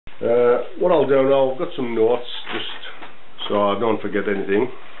What I'll do now, I've got some notes just so I don't forget anything.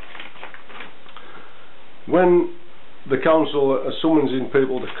 When the council summons in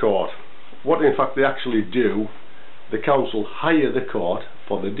people to court, what in fact they actually do, the council hire the court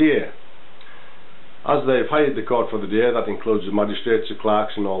for the day. As they've hired the court for the day, that includes the magistrates, the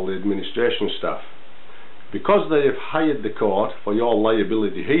clerks and all the administration staff. Because they have hired the court for your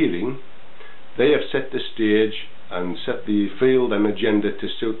liability hearing, they have set the stage and set the field and agenda to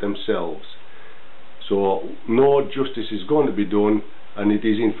suit themselves. So no justice is going to be done, and it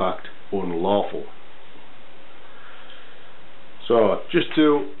is in fact unlawful. So just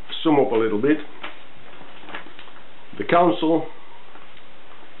to sum up a little bit, the council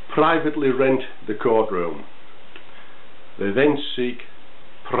privately rent the courtroom. They then seek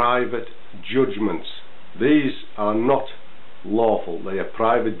private judgments. These are not lawful. They are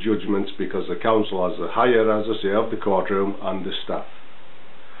private judgments because the council has the hire, as I say, of the courtroom and the staff.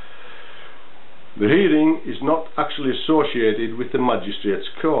 The hearing is not actually associated with the magistrates'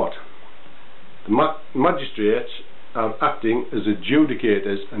 court. The magistrates are acting as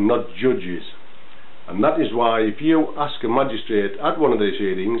adjudicators and not judges, and that is why if you ask a magistrate at one of these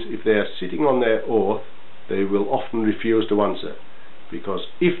hearings if they are sitting on their oath, they will often refuse to answer, because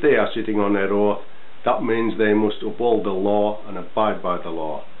if they are sitting on their oath, that means they must uphold the law and abide by the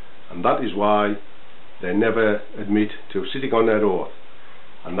law, and that is why they never admit to sitting on their oath,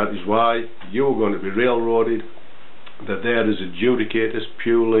 and that is why you are going to be railroaded that they are as adjudicators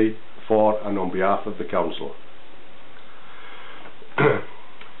purely for and on behalf of the council.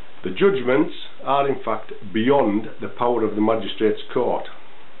 The judgments are in fact beyond the power of the magistrates' court.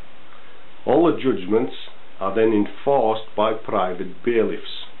 All the judgments are then enforced by private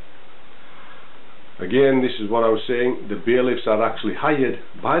bailiffs. Again, this is what I was saying, the bailiffs are actually hired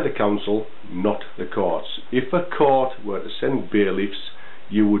by the council, not the courts. If a court were to send bailiffs,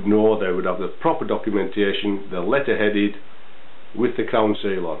 you would know they would have the proper documentation, the letter-headed with the crown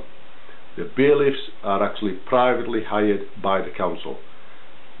seal on. The bailiffs are actually privately hired by the council.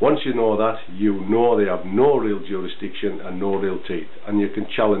 Once you know that, you know they have no real jurisdiction and no real teeth, and you can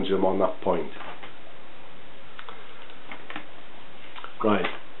challenge them on that point. Right,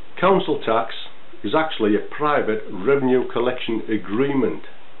 council tax is actually a private revenue collection agreement.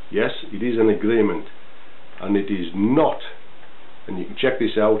 Yes, it is an agreement, and it is not, and you can check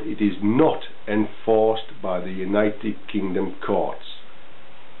this out, it is not enforced by the United Kingdom courts.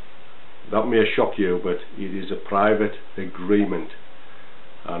 That may shock you, but it is a private agreement,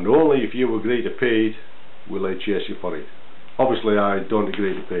 and only if you agree to pay it will they chase you for it. Obviously I don't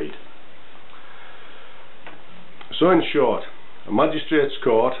agree to pay it. So in short, a magistrate's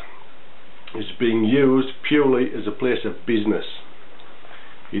court is being used purely as a place of business.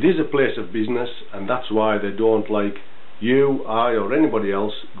 It is a place of business, and that's why they don't like you, I or anybody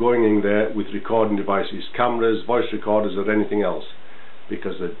else going in there with recording devices, cameras, voice recorders or anything else,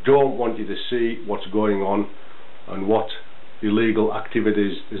 because they don't want you to see what's going on and what illegal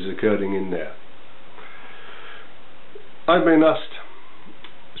activities is occurring in there. I've been asked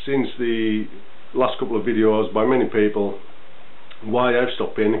since the last couple of videos by many people why I've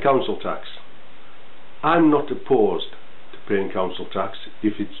stopped paying the council tax. I'm not opposed to paying council tax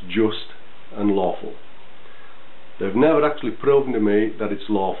if it's just and lawful. They've never actually proven to me that it's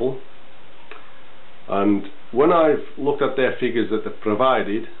lawful, and when I've looked at their figures that they've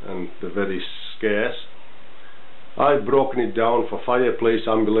provided, and they're very scarce, I've broken it down for fire, police,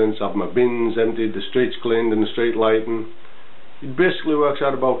 ambulance, have my bins emptied, the streets cleaned and the street lighting. It basically works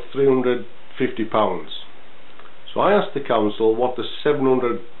out about £350. So I asked the council what the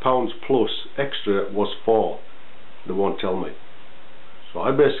 £700 plus extra was for. They won't tell me. So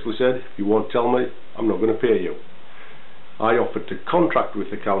I basically said, if you won't tell me, I'm not going to pay you. I offered to contract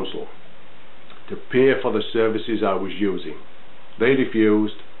with the council to pay for the services I was using. They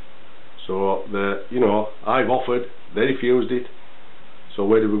refused. So I've offered, they refused it. So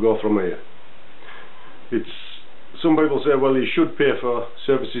where do we go from here? Some people say, well, you should pay for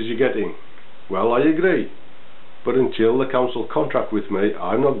services you're getting. Well, I agree. But until the council contract with me,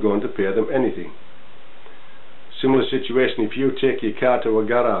 I'm not going to pay them anything. Similar situation if you take your car to a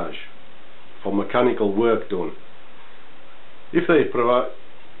garage for mechanical work done. If they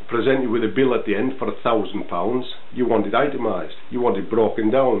present you with a bill at the end for £1,000, you want it itemised. You want it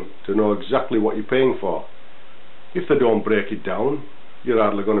broken down to know exactly what you're paying for. If they don't break it down, you're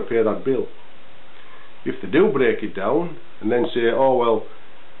hardly going to pay that bill. If they do break it down and then say, oh well,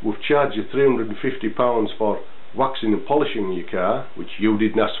 we've charged you £350 for waxing and polishing your car, which you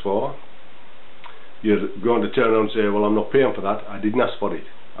didn't ask for, you're going to turn around and say, well, I'm not paying for that, I didn't ask for it,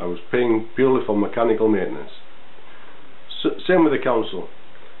 I was paying purely for mechanical maintenance. So, same with the council.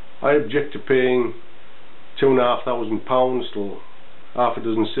 I object to paying £2,500 to half a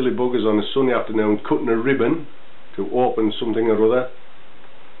dozen silly buggers on a sunny afternoon cutting a ribbon to open something or other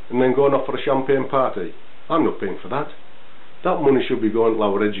and then going off for a champagne party. I'm not paying for that. That money should be going to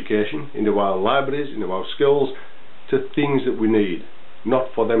our education, into our libraries, into our schools, to things that we need, not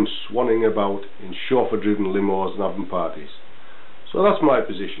for them swanning about in chauffeur-driven limos and having parties. So that's my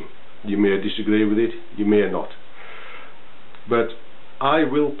position. You may disagree with it, you may not. But I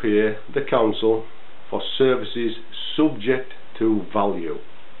will pay the council for services subject to value,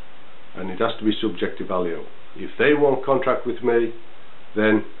 and it has to be subject to value. If they won't contract with me,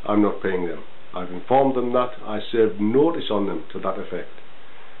 then I'm not paying them. I've informed them that. I served notice on them to that effect.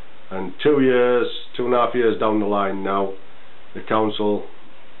 And 2.5 years down the line now, the council,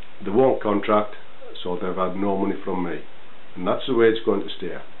 they won't contract, so they've had no money from me. And that's the way it's going to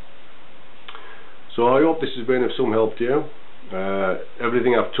stay. So I hope this has been of some help to you.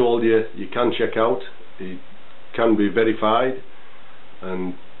 Everything I've told you, you can check out. It can be verified.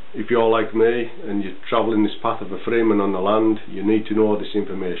 And if you're like me and you're travelling this path of a freeman on the land, you need to know this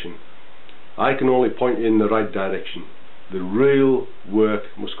information. I can only point you in the right direction. The real work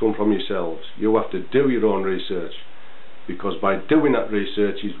must come from yourselves. You have to do your own research, because by doing that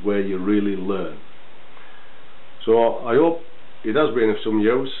research is where you really learn. So I hope it has been of some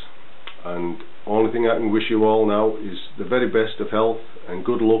use, and only thing I can wish you all now is the very best of health and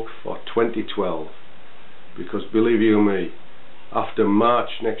good luck for 2012, because believe you me, after March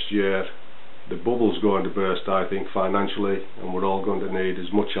next year the bubble's going to burst, I think, financially, and we're all going to need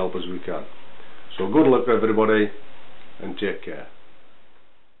as much help as we can. So good luck everybody, and take care.